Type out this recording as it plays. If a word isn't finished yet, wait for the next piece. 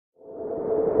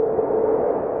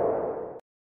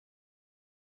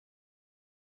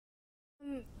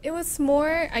It was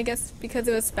more, I guess, because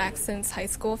it was back since high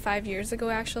school, 5 years ago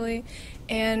actually,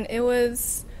 and it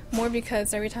was more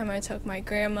because every time I took my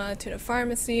grandma to the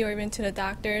pharmacy or even to the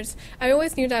doctors, I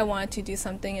always knew that I wanted to do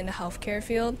something in the healthcare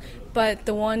field, but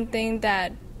the one thing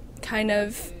that kind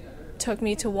of took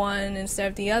me to one instead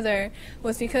of the other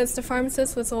was because the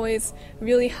pharmacist was always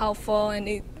really helpful,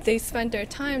 and they spent their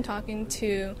time talking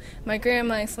to my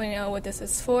grandma, explaining what this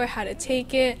is for, how to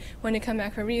take it, when to come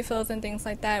back for refills and things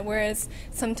like that, whereas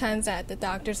sometimes at the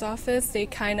doctor's office they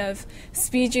kind of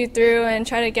speed you through and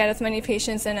try to get as many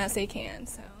patients in as they can.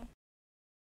 So.